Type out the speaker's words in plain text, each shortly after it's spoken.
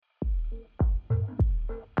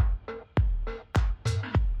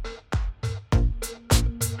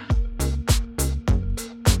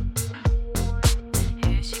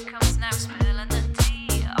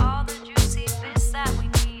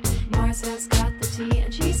tea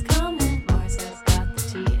and she's coming. Mars has got the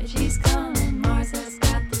tea and she's coming. Mars has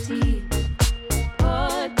got the tea.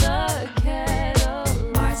 Put the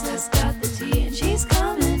kettle. Mars has got the tea and she's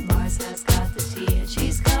coming. Mars has got the tea and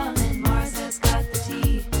she's coming. Mars has got the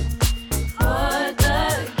tea. Put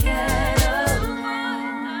the kettle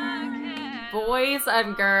on. Boys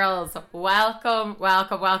and girls, welcome.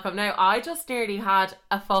 Now, I just nearly had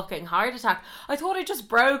a fucking heart attack. I thought I just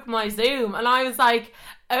broke my Zoom, and I was like,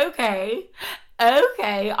 okay,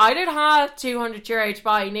 I don't have €200 to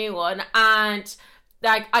buy a new one, and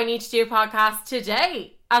like I need to do a podcast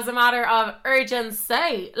today as a matter of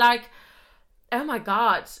urgency. Like, oh my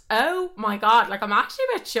god, like I'm actually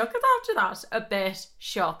a bit shook after that, a bit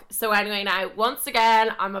shook. So anyway, now once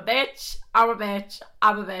again, I'm a bitch.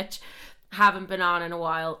 Haven't been on in a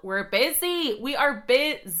while. We're busy. We are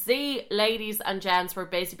busy, ladies and gents. We're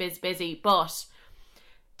busy. But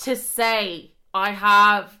to say I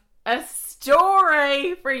have a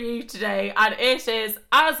story for you today, and it is,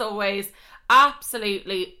 as always,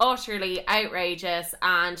 absolutely, utterly outrageous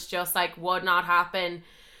and just like would not happen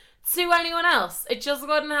to anyone else. It just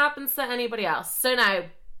wouldn't happen to anybody else. So now,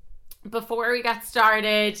 before we get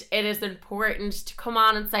started, it is important to come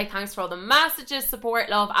on and say thanks for all the messages, support,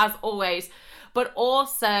 love, as always. But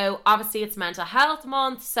also, obviously, it's Mental Health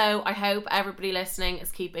Month, so I hope everybody listening is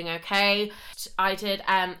keeping okay. I did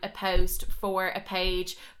a post for a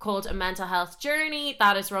page called A Mental Health Journey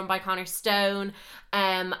that is run by Connor Stone,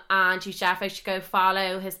 and you definitely should go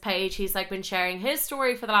follow his page. He's like been sharing his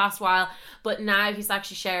story for the last while, but now he's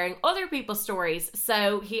actually sharing other people's stories.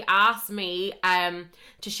 So he asked me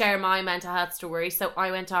to share my mental health story, so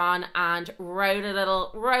I went on and wrote a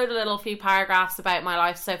little few paragraphs about my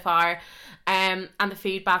life so far. And the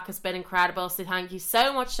feedback has been incredible, so thank you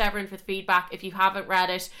so much to everyone for the feedback. If you haven't read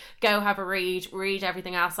it, go have a read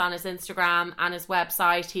everything else on his Instagram and his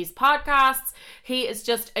website, his podcasts. He is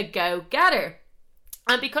just a go-getter,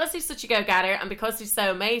 and because he's such a go-getter and because he's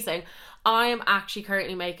so amazing, I am actually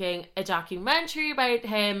currently making a documentary about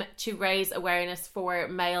him to raise awareness for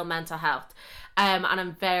male mental health, and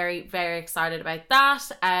I'm very, very excited about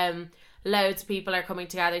that. Loads of people are coming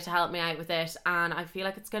together to help me out with it, and I feel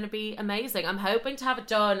like it's going to be amazing. I'm hoping to have it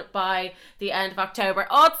done by the end of October.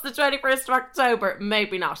 Oh, it's the 21st of October.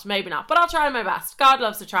 Maybe not, but I'll try my best. God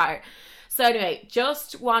loves a trier. So anyway,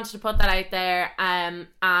 just wanted to put that out there, and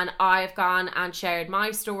I've gone and shared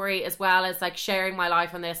my story as well as like sharing my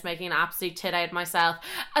life on this, making an absolute tit out of myself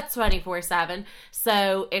at 24/7.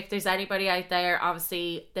 So if there's anybody out there,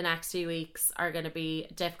 obviously the next few weeks are going to be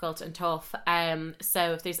difficult and tough.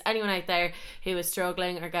 So if there's anyone out there who is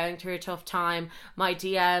struggling or going through a tough time, my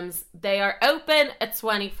DMs, they are open at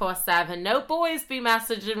 24/7. No boys be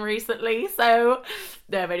messaging recently, so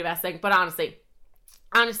they're very best thing. But honestly,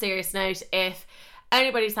 on a serious note, if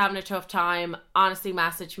anybody's having a tough time, honestly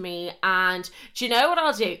message me. And do you know what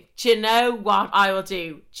I'll do? Do you know what I will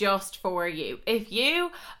do just for you? If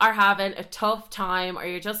you are having a tough time or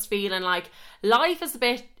you're just feeling like life is a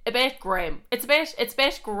bit grim. It's a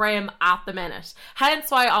bit grim at the minute.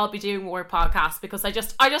 Hence why I'll be doing more podcasts, because I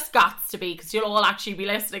just got to be, because you'll all actually be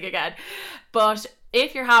listening again. But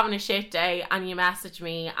if you're having a shit day and you message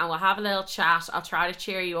me and we'll have a little chat, I'll try to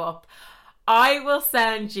cheer you up. I will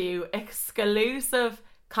send you exclusive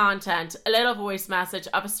content, a little voice message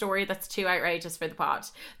of a story that's too outrageous for the pod.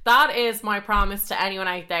 That is my promise to anyone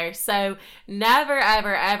out there. So never,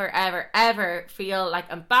 ever feel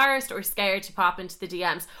like embarrassed or scared to pop into the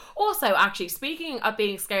DMs. Also, actually, speaking of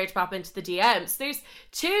being scared to pop into the DMs, there's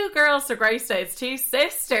two girls to Greystones, two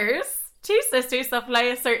sisters that play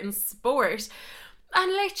a certain sport. And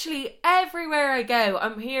literally everywhere I go,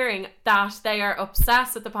 I'm hearing that they are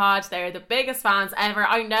obsessed with the pod. They're the biggest fans ever.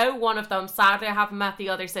 I know one of them. Sadly, I haven't met the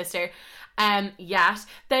other sister yet.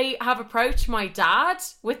 They have approached my dad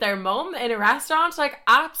with their mum in a restaurant. Like,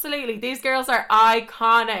 absolutely, these girls are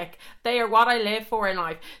iconic. They are what I live for in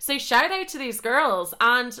life. So shout out to these girls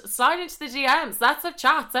and slide into the DMs. Let's have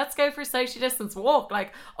chats. Let's go for a social distance walk.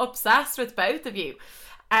 Like, obsessed with both of you.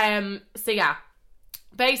 So yeah.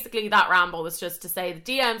 Basically, that ramble was just to say the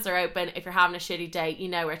DMs are open. If you're having a shitty day, you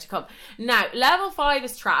know where to come. Now, level 5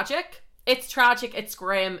 is tragic. It's tragic, it's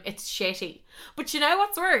grim, it's shitty. But you know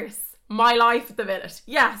what's worse? My life at the minute.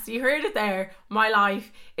 Yes, you heard it there. My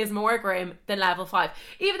life is more grim than level 5.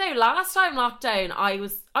 Even though last time lockdown, I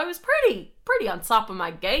was pretty on top of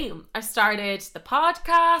my game. I started the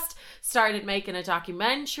podcast, started making a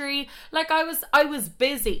documentary. Like, I was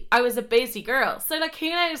busy. I was a busy girl. So, like, who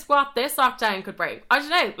knows what this lockdown could bring? I don't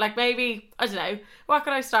know. Like, maybe, I don't know. What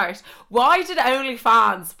could I start? Why did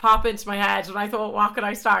OnlyFans pop into my head? And I thought, what could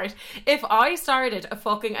I start? If I started a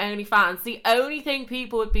fucking OnlyFans, the only thing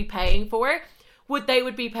people would be paying for they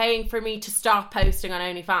would be paying for me to stop posting on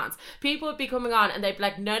OnlyFans. People would be coming on and they'd be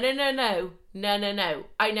like, no.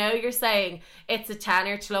 I know you're saying it's a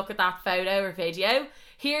tenner to look at that photo or video.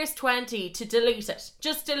 Here's 20 to delete it.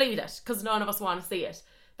 Just delete it, because none of us want to see it.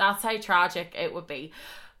 That's how tragic it would be.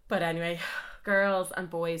 But anyway, girls and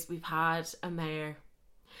boys, we've had a mayor.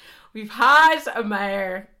 We've had a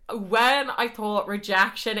mayor. When I thought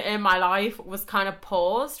rejection in my life was kind of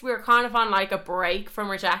paused, we were kind of on like a break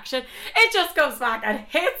from rejection, it just comes back and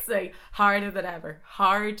hits me harder than ever.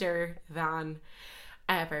 Harder than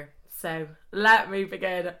ever. So let me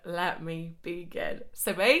begin.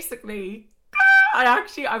 So basically,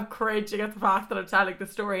 I'm cringing at the fact that I'm telling the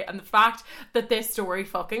story and the fact that this story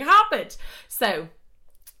fucking happened. So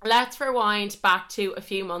let's rewind back to a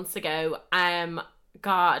few months ago.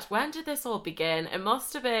 God, when did this all begin? It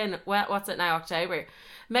must have been, well, what's it now, October?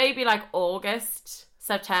 Maybe like August,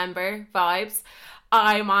 September vibes.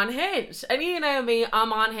 I'm on Hinge. And you know me,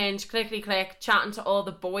 I'm on Hinge, clickety click, chatting to all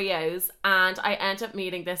the boyos. And I end up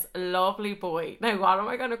meeting this lovely boy. Now, what am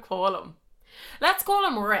I going to call him? Let's call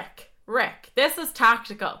him Rick. This is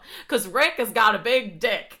tactical, because Rick has got a big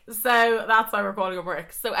dick. So that's why we're calling him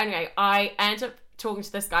Rick. So anyway, I end up talking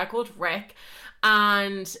to this guy called Rick.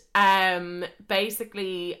 And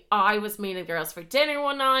basically I was meeting girls for dinner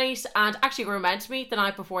one night, and actually we were meant to meet the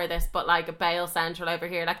night before this, but like a Bale Central over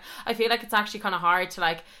here, like I feel like it's actually kind of hard to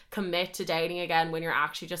like commit to dating again when you're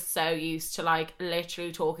actually just so used to like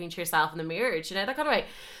literally talking to yourself in the mirror, you know, that kind of way.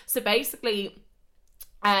 So basically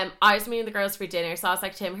I was meeting the girls for dinner, so I was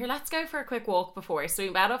like to him, here, let's go for a quick walk before. So we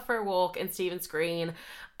met up for a walk in Stephen's Green,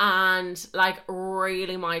 and like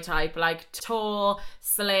really my type, like tall,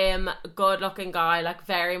 slim, good looking guy, like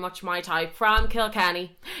very much my type, from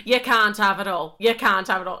Kilkenny. You can't have it all.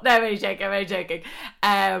 No, I'm joking.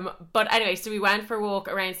 But anyway, so we went for a walk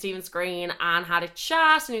around Stephen's Green and had a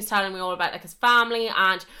chat, and he was telling me all about like his family,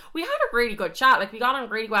 and we had a really good chat. Like we got on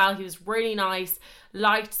really well. He was really nice,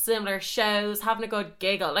 liked similar shows, having a good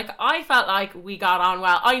giggle. Like I felt like we got on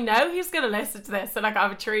well. I know he's gonna listen to this, so like I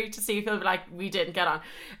have a treat to see if he'll be like, we didn't get on.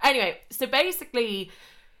 Anyway, so basically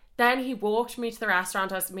then he walked me to the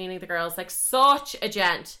restaurant. I was meeting the girls, like such a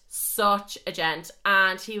gent,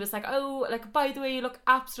 and he was like, oh, like, by the way, you look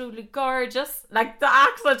absolutely gorgeous. Like the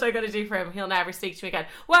accent I'm gonna do for him, he'll never speak to me again.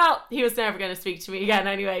 Well, he was never gonna speak to me again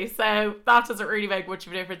anyway, so that doesn't really make much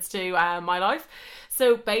of a difference to my life.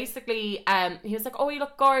 So basically, he was like, oh, you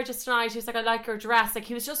look gorgeous tonight. He was like, I like your dress. Like,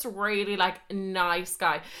 he was just a really, like, nice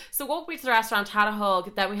guy. So walked me to the restaurant, had a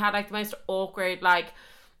hug. Then we had, like, the most awkward, like,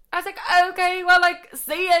 I was like, okay, well, like,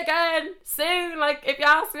 see you again soon. Like, if you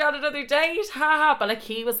ask me on another date, haha. But, like,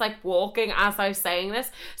 he was, like, walking as I was saying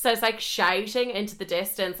this. So I was, like, shouting into the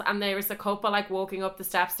distance. And there was a couple, like, walking up the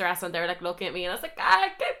steps of the restaurant. They were, like, looking at me. And I was like,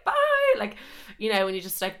 goodbye. Like, you know, when you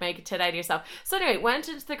just, like, make a tit out of yourself. So anyway, went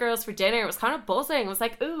into the girls for dinner. It was kind of buzzing. I was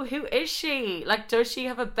like, ooh, who is she? Like, does she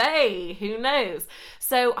have a bae? Who knows?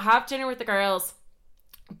 So have dinner with the girls.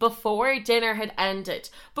 Before dinner had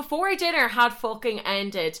fucking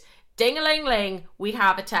ended, ding-a-ling-ling, we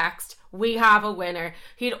have a text. We have a winner.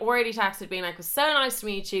 He'd already texted being like, it was so nice to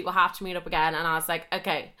meet you. We'll have to meet up again. And I was like,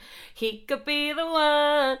 okay, he could be the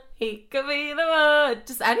one.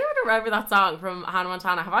 Does anyone remember that song from Hannah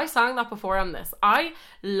Montana? Have I sung that before on this? I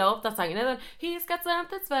love that song. You know that? He's got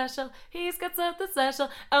something special.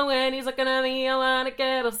 And when he's looking at me, I want to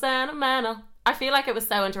get all sentimental. I feel like it was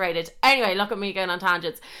so underrated. Anyway, look at me going on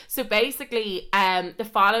tangents. So basically, the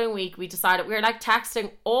following week we decided, we were like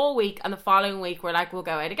texting all week, and the following week we're like, we'll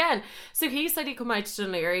go out again. So he said he'd come out to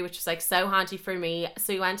Dún Laoghaire, which was like so handy for me.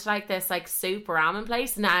 So we went to like this like soup ramen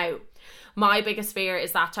place. Now, my biggest fear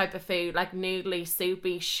is that type of food, like noodly,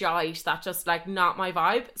 soupy shite, that just like not my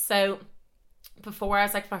vibe. So before, I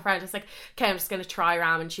was like to my friend, I was like, okay, I'm just going to try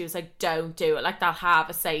ramen. She was like, don't do it. Like, they'll have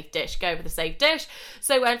a safe dish. Go for the safe dish.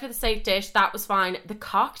 So I went for the safe dish. That was fine. The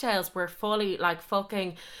cocktails were fully like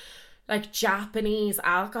fucking like Japanese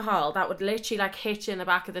alcohol that would literally like hit you in the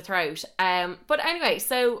back of the throat. But anyway,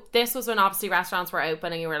 so this was when obviously restaurants were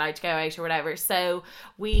open and you were allowed to go out or whatever. So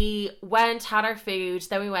we went, had our food,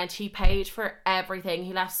 then we went, he paid for everything.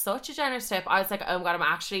 He left such a generous tip. I was like, oh my God, I'm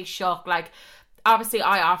actually shocked. Like, obviously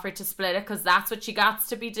I offered to split it because that's what she got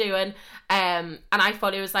to be doing, and I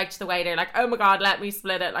thought it was like to the waiter, like, oh my God, let me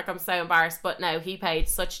split it, like I'm so embarrassed. But no, he paid.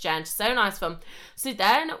 Such a gent, so nice of him. So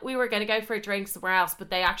then we were going to go for a drink somewhere else, but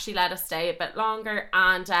they actually let us stay a bit longer,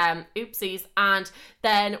 and oopsies. And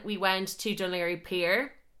then we went to Dún Laoghaire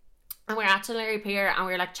Pier, And we were at Tulare Pier and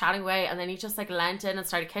we were like chatting away, and then he just like leant in and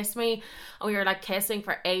started kissing me, and we were like kissing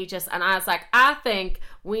for ages, and I was like, I think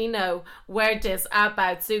we know where this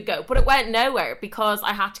about to go. But it went nowhere because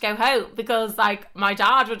I had to go home, because like my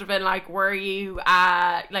dad would have been like, were you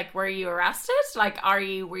arrested? Like, were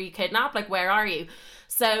you kidnapped? Like, where are you?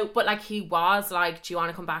 So, but like he was like, do you want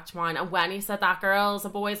to come back to mine? And when he said that, girls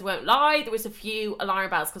and boys won't lie, there was a few alarm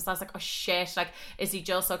bells, because I was like, oh shit, like, is he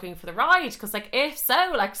just looking for the ride? Because like, if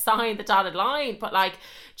so, like, sign the dotted line. But like,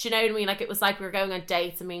 do you know what I mean? Like, it was like we were going on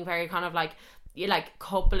dates and being very kind of like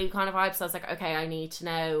coupley kind of vibes. So I was like, okay, I need to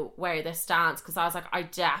know where this stands, because I was like, I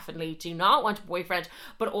definitely do not want a boyfriend,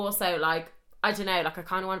 but also like, I don't know, like, I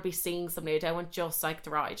kind of want to be seeing somebody. I don't want just like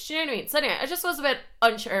the ride. Do you know what I mean? So anyway, I just was a bit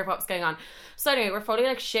unsure of what was going on. So anyway, we're fully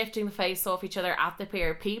like shifting the face off each other at the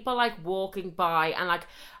pier. People like walking by, and like,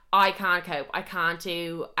 I can't cope. I can't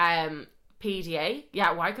do PDA.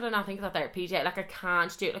 Yeah, why could I not think of that there? PDA. Like, I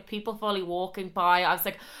can't do it. Like, people fully walking by. I was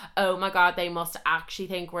like, oh my God, they must actually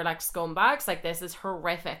think we're like scumbags. Like, this is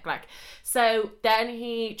horrific. Like, so then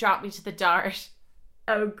he dropped me to the dart.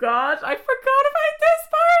 Oh God, I forgot about this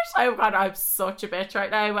part. Oh God, I'm such a bitch right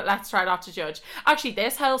now, but let's try not to judge. Actually,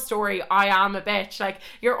 this whole story, I am a bitch. Like,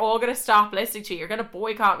 you're all going to stop listening to it. You're going to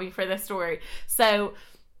boycott me for this story. So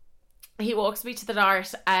he walks me to the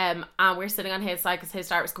dart, and we're sitting on his side because his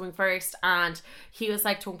dart was coming first, and he was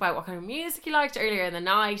like talking about what kind of music he liked earlier in the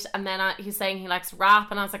night, and then he's saying he likes rap,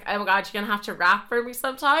 and I was like, oh my God, you're going to have to rap for me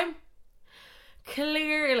sometime.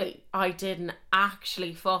 Clearly I didn't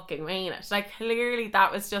actually fucking mean it. Like, clearly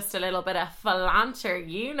that was just a little bit of philanter,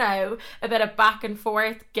 you know, a bit of back and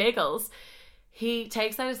forth giggles. He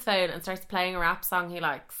takes out his phone and starts playing a rap song he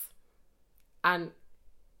likes, and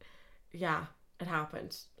yeah, it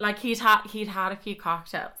happened. Like, he'd had a few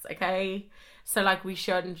cocktails, okay, so like, we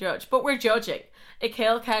shouldn't judge, but we're judging a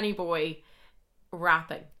Kilkenny boy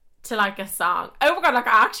rapping to like a song. Oh my God, like,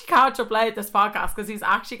 I actually can't upload this podcast because he's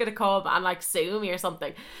actually going to come and like sue me or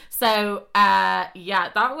something. So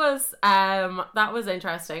yeah, that was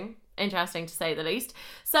interesting to say the least.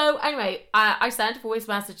 So anyway, I sent a voice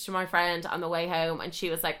message to my friend on the way home, and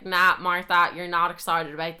she was like, nah, Martha, you're not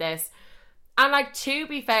excited about this. And like, to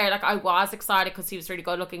be fair, like, I was excited because he was really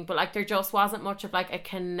good looking, but like, there just wasn't much of like a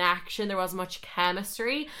connection. There wasn't much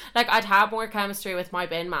chemistry. Like, I'd have more chemistry with my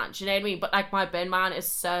bin man, do you know what I mean? But like, my bin man is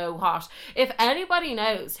so hot. If anybody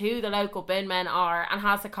knows who the local bin men are and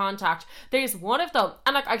has a contact, there's one of them,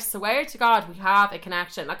 and like, I swear to God, we have a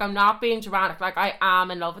connection. Like, I'm not being dramatic. Like, I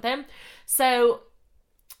am in love with him. So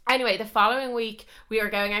anyway, the following week we were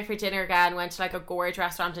going out for dinner again, went to like a gorge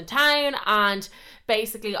restaurant in town, and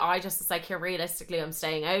basically I just was like, here, realistically I'm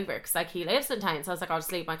staying over, because like, he lives in town. So I was like, I'll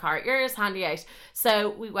just leave my car at yours, handy out. So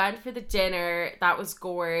we went for the dinner, that was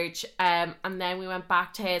gorge, and then we went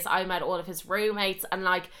back to his. I met all of his roommates and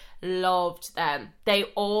like loved them. They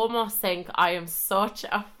almost think I am such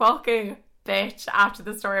a fucking bitch after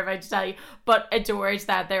the story I'm about to tell you, but adored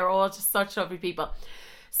them. They were all just such lovely people.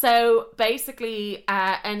 So basically,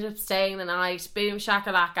 ended up staying the night. Boom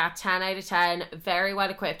shakalaka, 10 out of 10, very well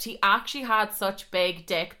equipped. He actually had such big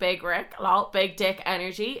dick, big Rick, big dick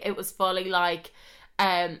energy. It was fully like,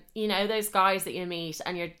 you know, those guys that you meet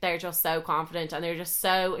and they're just so confident and they're just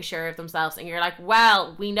so assured of themselves, and you're like,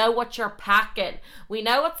 well, we know what you're packing. We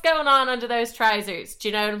know what's going on under those trousers. Do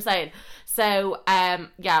you know what I'm saying? So,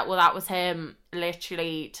 yeah, well, that was him,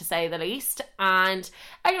 literally, to say the least. And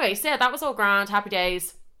anyway, so yeah, that was all grand, happy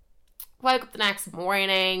days. Woke up the next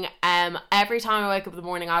morning. Every time I wake up in the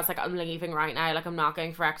morning, I was like, I'm leaving right now. Like, I'm not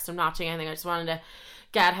going for breakfast. I'm not doing anything. I just wanted to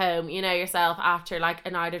get home, you know yourself, after like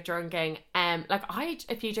a night of drinking. Like, I had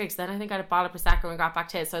a few drinks, then I think I had a bottle of Prosecco and got back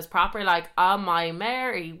to it. So I was proper like on my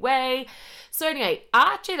merry way. So anyway,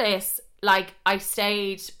 after this, like, I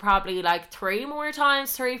stayed probably like 3-4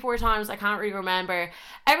 times. I can't really remember.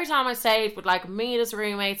 Every time I stayed would like meet his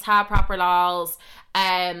roommates, have proper lols,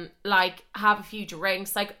 like have a few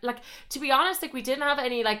drinks, like to be honest, like, we didn't have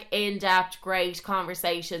any like in-depth great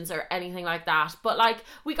conversations or anything like that, but like,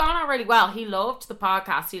 we got on really well. He loved the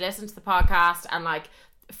podcast, he listened to the podcast, and like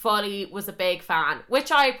fully was a big fan,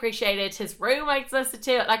 which I appreciated. His roommates listened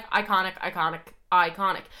to it, like iconic.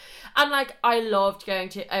 And like, I loved going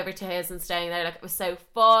over to his and staying there. Like, it was so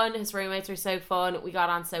fun. His roommates were so fun. We got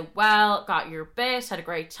on so well, got your bit, had a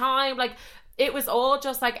great time. Like, it was all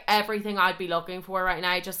just like everything I'd be looking for right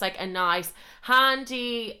now. Just like a nice,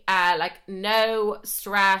 handy, like no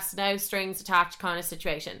stress, no strings attached kind of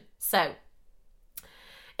situation. So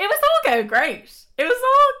it was all going great. It was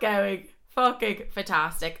all going fucking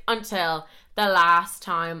fantastic until the last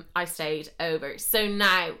time I stayed over. So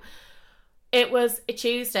now, it was a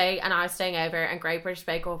Tuesday and I was staying over and Great British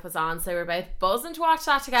Bake Off was on, so we were both buzzing to watch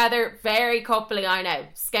that together. Very coupley, I know.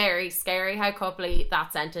 Scary how coupley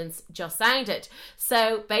that sentence just sounded.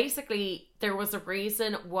 So basically there was a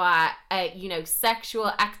reason why sexual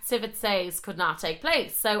activities could not take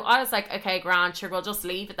place. So I was like, okay, grand, sure, we'll just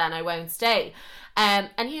leave it then, I won't stay. And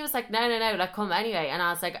he was like, no, like, come anyway. And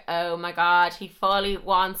I was like, oh my god, he fully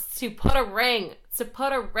wants to put a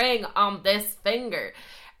ring on this finger.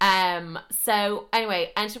 So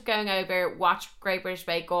anyway, ended up going over, watched Great British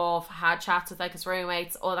Bake Off, had chats with like his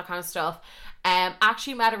roommates, all that kind of stuff.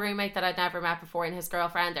 Actually met a roommate that I'd never met before and his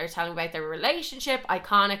girlfriend. They were telling me about their relationship.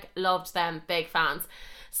 Iconic, loved them, big fans.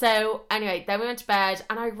 So anyway, then we went to bed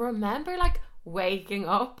and I remember like waking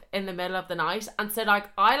up in the middle of the night and said like,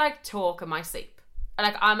 I like talk in my sleep.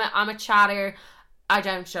 Like I'm a chatter. I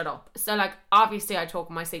don't shut up. So like obviously I talk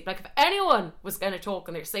in my sleep. Like if anyone was going to talk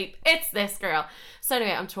in their sleep, it's this girl. So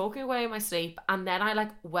anyway, I'm talking away in my sleep and then I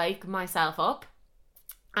like wake myself up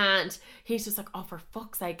and he's just like, oh, for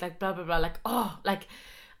fuck's sake, like blah blah blah, like oh, like,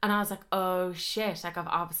 and I was like, oh shit, like I've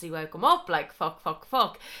obviously woke him up, like fuck.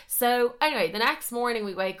 So anyway, the next morning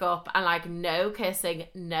we wake up and like no kissing,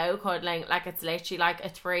 no cuddling, like it's literally like a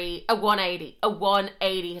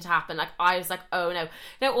 180 had happened. Like I was like, oh no.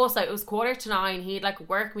 Now also it was 8:45, he'd like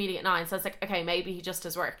work meeting at 9, so I was like, okay, maybe he just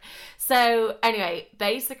does work. So anyway,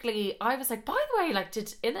 basically I was like, by the way, like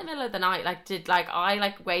did in the middle of the night, like did like I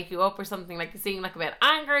like wake you up or something, like you seem like a bit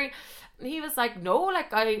angry? He was like, no,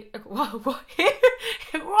 like what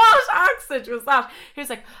accent was that? He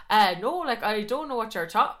was like, no, like I don't know what you're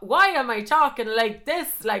talking, why am I talking like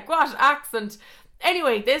this, like what accent?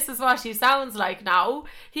 Anyway, this is what she sounds like now.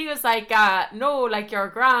 He was like, no, like you're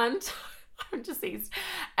grand. I'm deceased.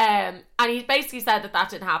 And he basically said that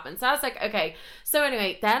didn't happen. So I was like, okay. So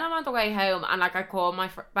anyway, then I'm on the way home and like I called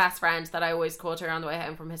my best friend that I always called her on the way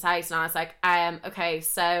home from his house, and I was like, okay,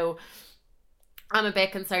 so I'm a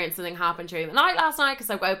bit concerned something happened during the night last night because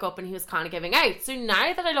I woke up and he was kind of giving out. So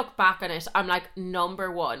now that I look back on it, I'm like,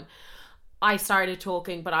 number one, I started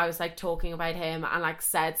talking, but I was like talking about him and like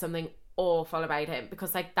said something awful about him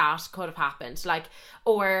because like that could have happened, like,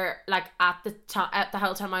 or like at the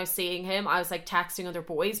whole time I was seeing him I was like texting other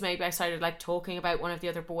boys. Maybe I started like talking about one of the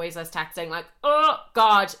other boys I was texting, like, oh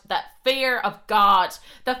god, that fear of God,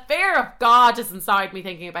 the fear of God is inside me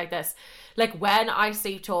thinking about this. Like when I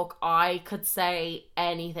sleep talk, I could say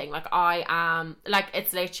anything. Like I am, like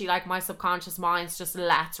it's literally like my subconscious mind's just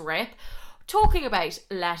lets rip. Talking about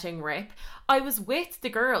letting rip, I was with the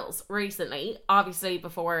girls recently, obviously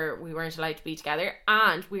before we weren't allowed to be together,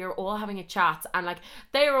 and we were all having a chat and like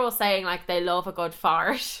they were all saying like they love a good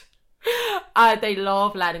fart. They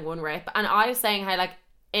love letting one rip, and I was saying how like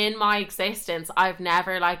in my existence I've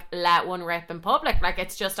never like let one rip in public. Like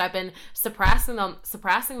it's just I've been suppressing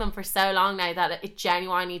them for so long now that it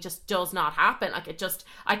genuinely just does not happen. Like it just,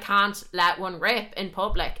 I can't let one rip in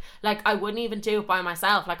public. Like I wouldn't even do it by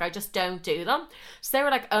myself. Like I just don't do them. So they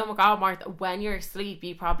were like, oh my god, Martha, when you're asleep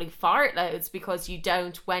you probably fart loads because you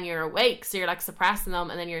don't when you're awake, so you're like suppressing them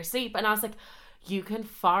and then you're asleep. And I was like, you can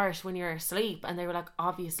fart when you're asleep? And they were like,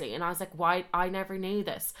 obviously. And I was like, why? I never knew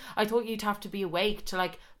this. I thought you'd have to be awake to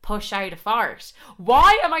like push out a fart.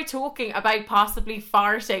 Why am I talking about possibly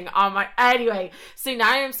farting on my... Anyway, so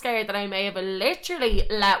now I'm scared that I may have literally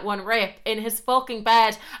let one rip in his fucking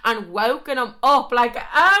bed and woken him up. Like,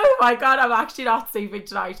 oh my god, I'm actually not sleeping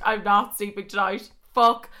tonight. I'm not sleeping tonight.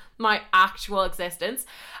 Fuck my actual existence.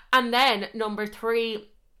 And then number 3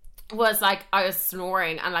 was like I was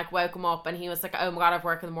snoring and like woke him up and he was like, oh my god, I've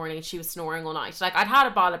work in the morning, and she was snoring all night. Like I'd had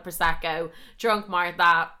a bottle of Prosecco, drunk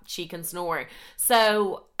Martha, she can snore.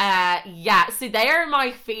 So yeah, so they are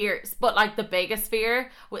my fears. But like the biggest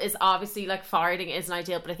fear is obviously like farting isn't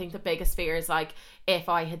ideal, but I think the biggest fear is like if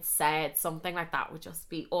I had said something like that would just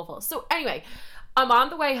be awful. So anyway, I'm on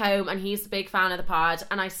the way home and he's a big fan of the pod,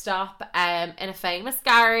 and I stop in a famous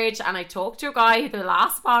garage and I talk to a guy who the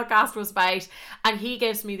last podcast was about, and he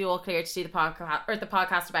gives me the all clear to do the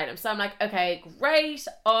podcast about him. So I'm like, okay, great,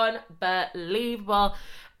 unbelievable.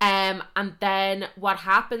 And then what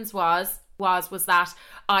happens was that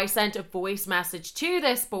I sent a voice message to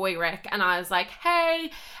this boy Rick, and I was like,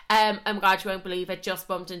 hey, oh my god, you won't believe it, just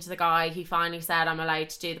bumped into the guy, he finally said I'm allowed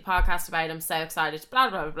to do the podcast about him, so excited, blah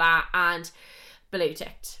blah blah blah. And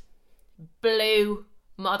blue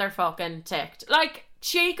motherfucking ticked. Like,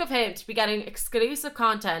 cheek of him to be getting exclusive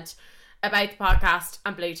content about the podcast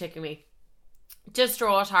and blue ticking me.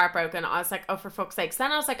 Distraught, heartbroken. I was like, oh, for fuck's sake. So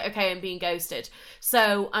then I was like, okay, I'm being ghosted.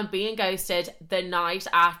 So I'm being ghosted the night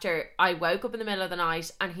after I woke up in the middle of the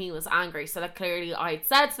night and he was angry. So like clearly I'd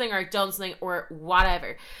said something or done something or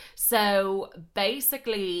whatever. So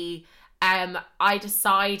basically I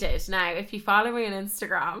decided, now if you follow me on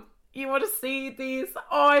Instagram, you would have seen these.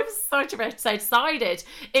 Oh, I'm such a bitch. So I decided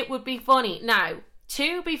it would be funny. Now,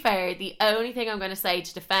 to be fair, the only thing I'm going to say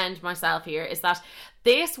to defend myself here is that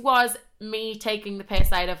this was me taking the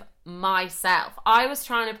piss out of myself. I was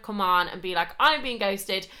trying to come on and be like, I'm being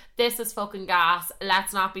ghosted, this is fucking gas,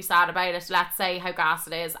 let's not be sad about it, let's say how gas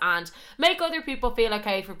it is and make other people feel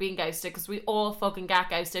okay for being ghosted, because we all fucking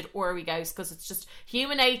get ghosted or we ghost, because it's just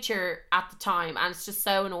human nature at the time and it's just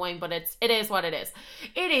so annoying, but it is what it is.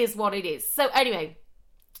 It is what it is. So anyway,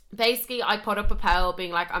 basically I put up a poll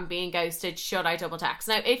being like, I'm being ghosted, should I double text?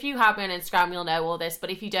 Now if you have me on Instagram you'll know all this,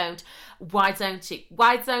 but if you don't, why don't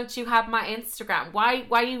you have my Instagram? Why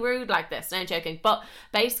are you rude like this? No, I'm joking. But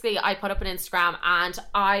basically I put up an Instagram, and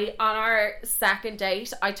on our second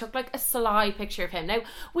date I took like a sly picture of him. Now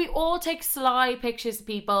we all take sly pictures of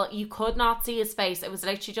people. You could not see his face, it was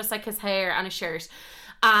literally just like his hair and his shirt.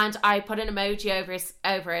 And I put an emoji over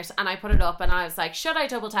it, and I put it up, and I was like, should I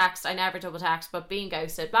double text? I never double text, but being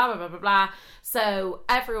ghosted, blah, blah, blah, blah, blah. So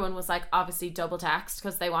everyone was like, obviously double text,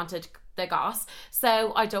 because they wanted the goss.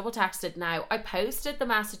 So I double texted. Now I posted the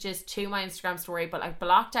messages to my Instagram story, but I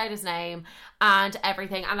blocked out his name and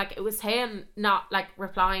everything. And like, it was him not like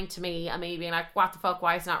replying to me and me being like, what the fuck,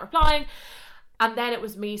 why is he not replying? And then it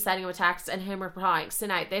was me sending him a text and him replying. So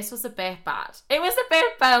now this was a bit bad. It was a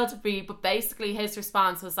bit bold to be, but basically his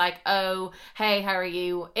response was like, oh, hey, how are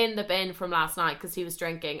you? In the bin from last night, because he was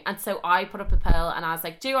drinking. And so I put up a poll and I was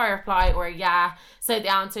like, do I reply or yeah? So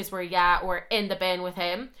the answers were yeah or in the bin with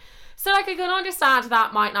him. So like, I can understand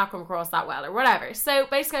that might not come across that well or whatever. So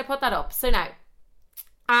basically I put that up. So now,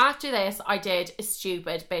 after this, I did a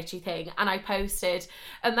stupid bitchy thing, and I posted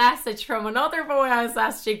a message from another boy I was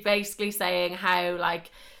messaging, basically saying how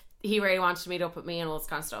like he really wanted to meet up with me and all this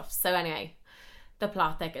kind of stuff. So anyway, the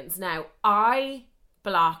plot thickens. Now I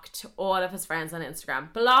blocked all of his friends on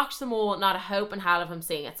Instagram, blocked them all, not a hope in hell of him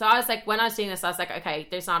seeing it. So I was like, when I was seeing this, I was like, okay,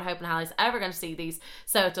 there's not a hope in hell he's ever going to see these,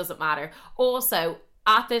 so it doesn't matter. Also,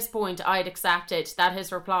 at this point I'd accepted that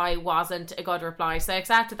his reply wasn't a good reply, so I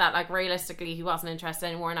accepted that like realistically he wasn't interested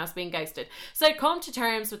anymore and I was being ghosted. So I'd come to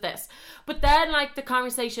terms with this, but then like the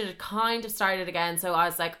conversation had kind of started again, so I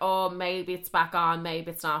was like, oh, maybe it's back on, maybe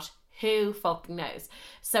it's not, who fucking knows.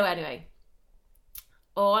 So anyway,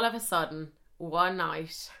 all of a sudden one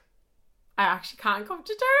night, I actually can't come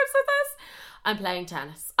to terms with this, I'm playing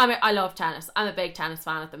tennis. I love tennis, I'm a big tennis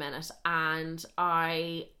fan at the minute, and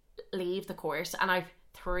I leave the court and I've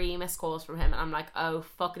 3 missed calls from him, and I'm like, oh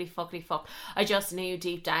fuckity fuck. I just knew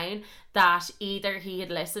deep down that either he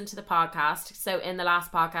had listened to the podcast, so in the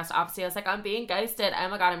last podcast obviously I was like, I'm being ghosted, oh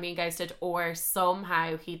my god, I'm being ghosted, or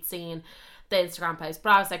somehow he'd seen the Instagram post. But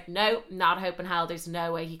I was like, no, not a hope in hell, there's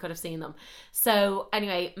no way he could have seen them. So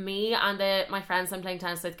anyway, me and my friends I'm playing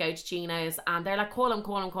tennis with go to Gino's, and they're like, call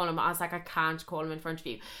him. I was like, I can't call him in front of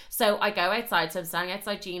you. So I go outside, so I'm standing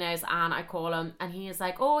outside Gino's and I call him, and he is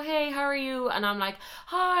like, oh hey, how are you? And I'm like,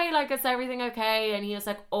 hi, like, is everything okay? And he was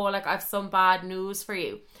like, oh, like, I've some bad news for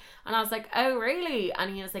you. And I was like, oh really?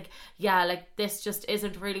 And he was like, yeah, like, this just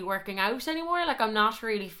isn't really working out anymore, like, I'm not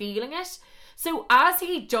really feeling it. So as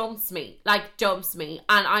he dumps me,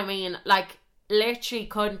 and I mean, like, literally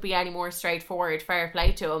couldn't be any more straightforward, fair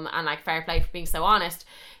play to him, and like, fair play for being so honest,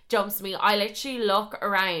 dumps me, I literally look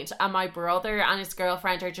around and my brother and his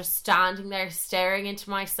girlfriend are just standing there staring into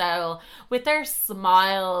my soul with their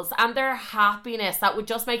smiles and their happiness that would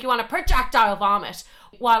just make you want to projectile vomit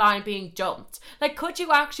while I'm being dumped. Like, could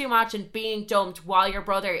you actually imagine being dumped while your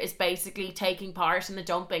brother is basically taking part in the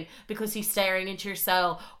dumping because he's staring into your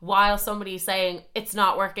soul while somebody's saying it's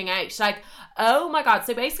not working out? Like, oh my god.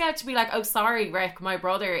 So basically I had to be like, oh sorry Rick, my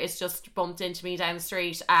brother is just bumped into me down the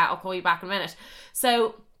street, I'll call you back in a minute.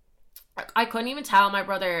 So I couldn't even tell my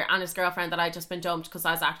brother and his girlfriend that I'd just been dumped because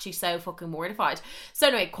I was actually so fucking mortified. So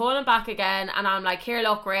anyway, call him back again, and I'm like, here,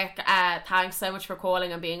 look Rick, thanks so much for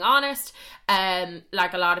calling and being honest.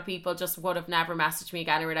 Like, a lot of people just would have never messaged me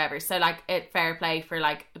again or whatever, so like, it fair play for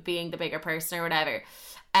like being the bigger person or whatever.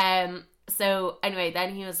 So anyway,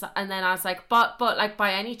 then he was, and then I was like, but like,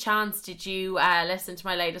 by any chance did you listen to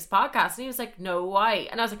my latest podcast? And he was like, no, why?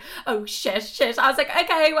 And I was like, oh shit. I was like,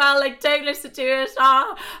 okay, well, like, don't listen to it.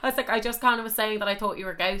 I was like, I just kind of was saying that I thought you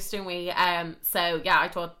were ghosting me. So yeah, I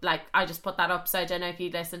thought, like, I just put that up, so I don't know if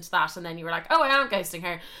you'd listened to that. And then you were like, oh, I am ghosting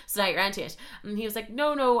her, so now you're into it. And he was like,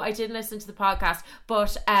 no, I didn't listen to the podcast,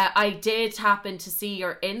 but I did happen to see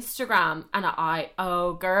your Instagram. And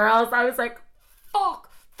oh girls, I was like, fuck.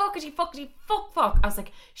 I was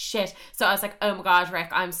like, shit. So I was like, oh my god, Rick,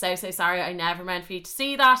 I'm so sorry, I never meant for you to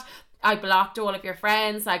see that. I blocked all of your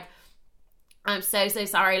friends. Like, I'm so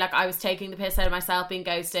sorry, like I was taking the piss out of myself being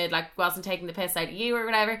ghosted, like wasn't taking the piss out of you or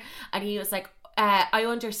whatever. And he was like, I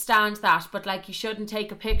understand that, but like you shouldn't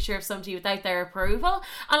take a picture of somebody without their approval.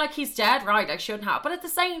 And like he's dead right, I shouldn't have. But at the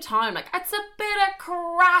same time, like it's a bit of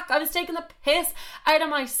crack. I was taking the piss out of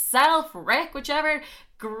myself, Rick. Whichever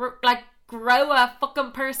grow a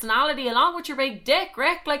fucking personality along with your big dick,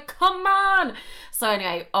 Rick. Like, come on. So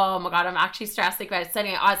anyway, oh my god, I'm actually stressing about it. So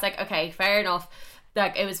anyway, I was like, okay, fair enough.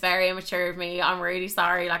 Like, it was very immature of me. I'm really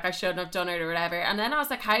sorry. Like, I shouldn't have done it or whatever. And then I was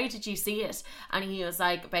like, how did you see it? And he was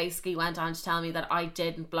like, basically went on to tell me that I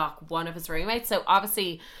didn't block one of his roommates. So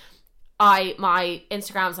obviously, my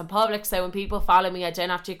Instagram's on public, so when people follow me, I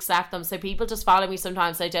don't have to accept them. So people just follow me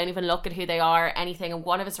sometimes. I don't even look at who they are or anything. And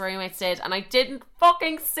one of his roommates did, and I didn't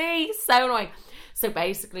fucking see. So annoying. So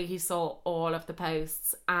basically he saw all of the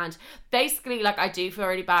posts, and basically like I do feel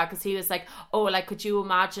really bad because he was like, oh, like could you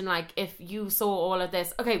imagine like if you saw all of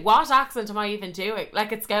this? Okay, what accent am I even doing?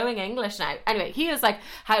 Like it's going English now. Anyway, he was like,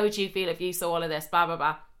 how would you feel if you saw all of this, blah blah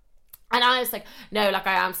blah. And I was like, no, like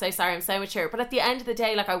I am so sorry, I'm so mature. But at the end of the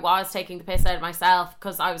day, like I was taking the piss out of myself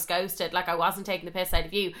because I was ghosted. Like I wasn't taking the piss out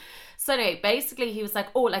of you. So anyway, basically he was like,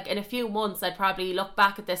 oh, like in a few months I'd probably look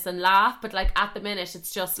back at this and laugh. But like at the minute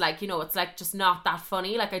it's just like, you know, it's like just not that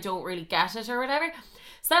funny. Like I don't really get it or whatever.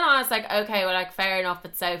 So then I was like, okay, well, like, fair enough.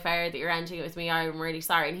 It's so fair that you're ending it with me. I'm really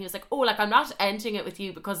sorry. And he was like, oh, like, I'm not ending it with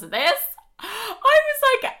you because of this. I was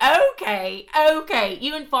like, okay.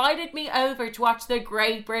 You invited me over to watch the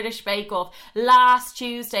Great British Bake Off last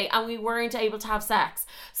Tuesday and we weren't able to have sex.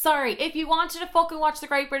 Sorry, if you wanted to fucking watch the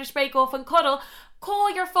Great British Bake Off and cuddle, call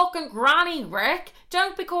your fucking granny, Rick.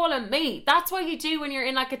 Don't be calling me. That's what you do when you're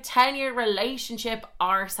in like a 10-year relationship,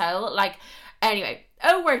 arsehole. Like, anyway.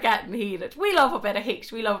 Oh, we're getting heated. We love a bit of heat.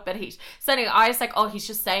 So anyway, I was like, oh, he's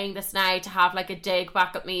just saying this now to have like a dig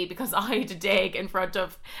back at me because I had a dig in front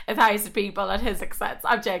of 1,000 people at his expense.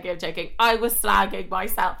 I'm joking. I was slagging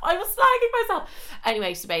myself.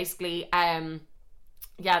 Anyway, so basically,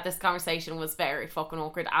 yeah, this conversation was very fucking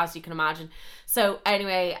awkward, as you can imagine. So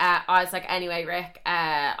anyway, I was like, anyway, Rick,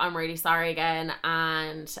 I'm really sorry again.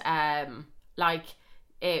 And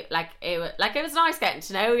it was nice getting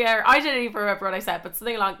to know you. I didn't even remember what I said, but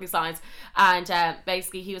something along these lines. And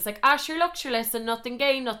basically he was like, sure, look, sure, listen, nothing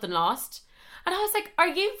gained, nothing lost. And I was like, are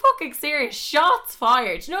you fucking serious? Shots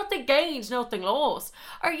fired. Nothing gained, nothing lost.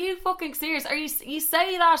 Are you fucking serious? You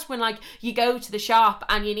say that when like you go to the shop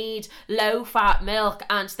and you need low fat milk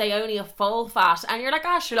and they only have full fat and you're like,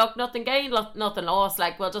 sure, look, nothing gained, nothing lost.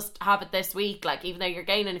 Like, we'll just have it this week, like even though you're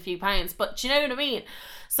gaining a few pounds. But do you know what I mean?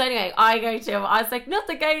 So anyway, I go to him. I was like,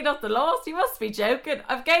 nothing gained, nothing lost. You must be joking.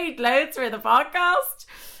 I've gained loads for the podcast.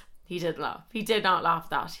 He did laugh. He did not laugh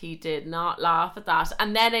at that. He did not laugh at that.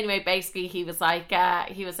 And then anyway, basically he was like,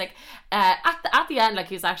 at the end, like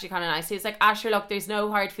he was actually kind of nice. He was like, sure, look, there's no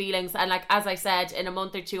hard feelings. And like, as I said, in a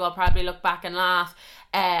month or two, I'll probably look back and laugh.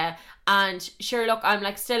 And sure, look, I'm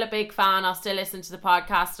like still a big fan. I'll still listen to the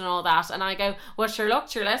podcast and all that. And I go, well, sure, look,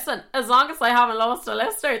 sure, listen. As long as I haven't lost a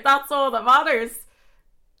listener, that's all that matters.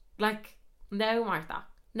 Like, no, Martha.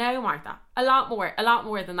 A lot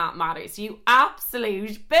more than that matters. You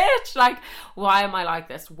absolute bitch. Like, why am I like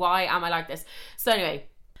this? So anyway,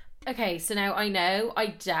 okay, so now I know I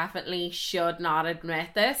definitely should not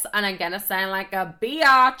admit this, and I'm gonna sound like a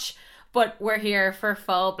biatch, but we're here for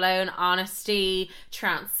full-blown honesty,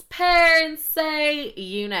 transparency,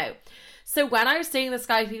 you know. So when I was seeing this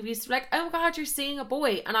guy, people used to be like, oh my God, you're seeing a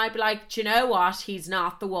boy. And I'd be like, do you know what? He's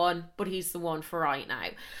not the one, but he's the one for right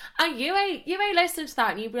now. And you ain't listen to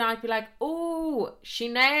that. And you'd be like, oh, she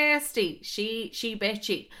nasty. She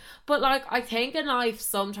bitchy. But like, I think in life,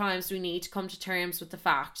 sometimes we need to come to terms with the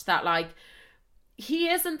fact that like, he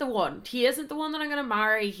isn't the one. He isn't the one that I'm going to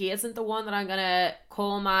marry. He isn't the one that I'm going to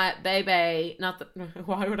call my baby. Not that,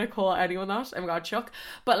 why would I call anyone that? Oh my God, Chuck.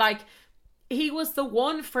 But like, he was the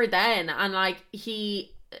one for then, and like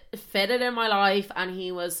he fitted in my life and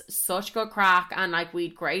he was such good crack and like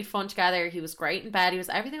we'd great fun together. He was great in bed. He was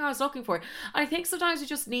everything I was looking for. And I think sometimes you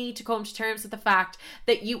just need to come to terms with the fact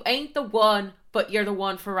that you ain't the one, but you're the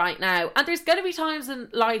one for right now. And there's going to be times in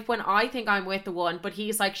life when I think I'm with the one, but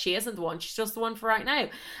he's like, she isn't the one, she's just the one for right now.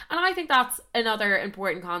 And I think that's another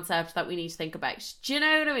important concept that we need to think about. Do you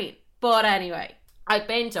know what I mean? But anyway, I've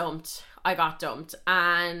been dumped. I got dumped,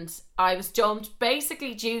 and I was dumped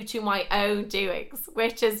basically due to my own doings,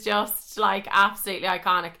 which is just like absolutely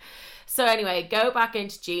iconic. So anyway, go back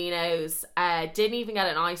into Gino's, didn't even get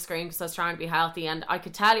an ice cream because I was trying to be healthy, and I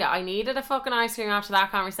could tell you I needed a fucking ice cream after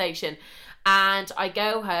that conversation. And I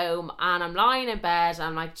go home and I'm lying in bed and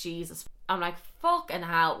I'm like, Jesus, I'm like, fucking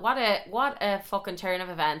hell, what a fucking turn of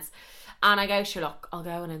events. And I go, sure, look, I'll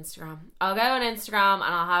go on Instagram and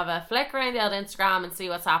I'll have a flick around the old Instagram and see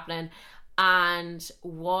what's happening. And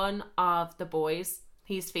one of the boys,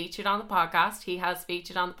 he has featured on the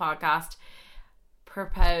podcast,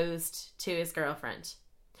 proposed to his girlfriend.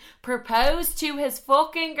 Proposed to his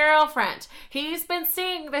fucking girlfriend. He's been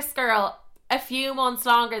seeing this girl a few months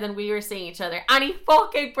longer than we were seeing each other, and he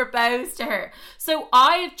fucking proposed to her. So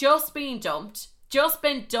I've just been dumped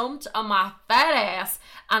on my fat ass,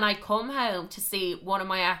 and I come home to see one of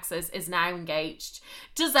my exes is now engaged.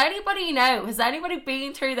 Does anybody know? Has anybody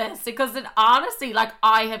been through this? Because it honestly, like,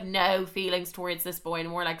 I have no feelings towards this boy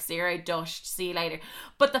anymore, like zero dushed, see you later.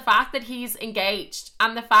 But the fact that he's engaged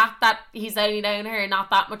and the fact that he's only known her not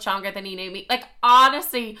that much longer than he knew me, like,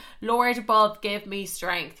 honestly, Lord above, give me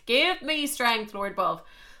strength, Lord above.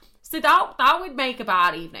 So that would make a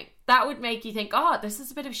bad evening. That would make you think, oh, this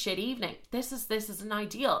is a bit of a shit evening. This isn't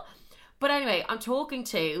ideal. But anyway, I'm talking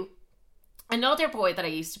to another boy that I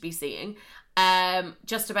used to be seeing,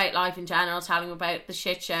 just about life in general, telling him about the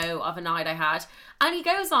shit show of a night I had. And he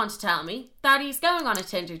goes on to tell me that he's going on a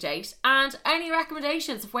Tinder date and any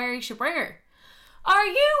recommendations of where he should bring her. Are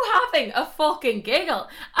you having a fucking giggle?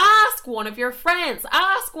 Ask one of your friends.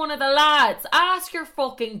 Ask one of the lads. Ask your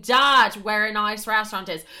fucking dad where a nice restaurant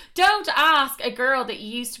is. Don't ask a girl that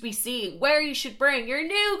you used to be seeing where you should bring your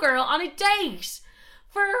new girl on a date.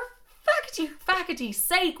 For fackety's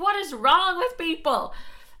sake, what is wrong with people?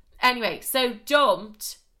 Anyway, so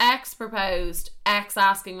dumped, ex proposed, ex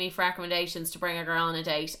asking me for recommendations to bring a girl on a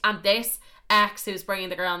date, and this ex who's bringing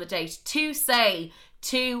the girl on the date to say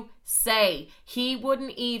he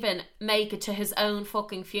wouldn't even make it to his own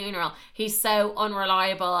fucking funeral. He's so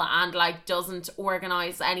unreliable and like doesn't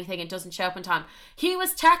organise anything and doesn't show up in time. He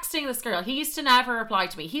was texting this girl. He used to never reply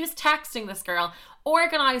to me. He was texting this girl,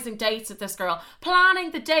 organising dates with this girl,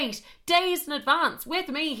 planning the date days in advance. With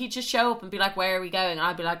me, he'd just show up and be like, where are we going? And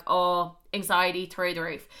I'd be like, oh, anxiety through the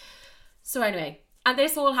roof. So anyway, and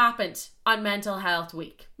this all happened on Mental Health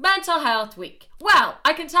Week. Well,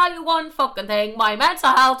 I can tell you one fucking thing. My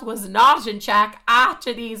mental health was not in check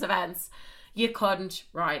after these events. You couldn't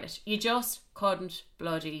ride it. You just couldn't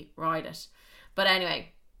bloody ride it. But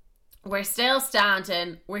anyway, we're still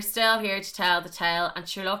standing. We're still here to tell the tale. And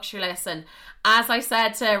sure listen. As I said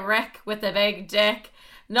to Rick with the big dick,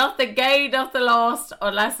 nothing gained, nothing lost,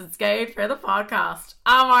 unless it's gained for the podcast.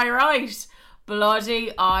 Am I right?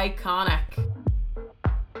 Bloody iconic.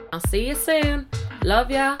 I'll see you soon.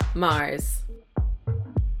 Love ya, Mars.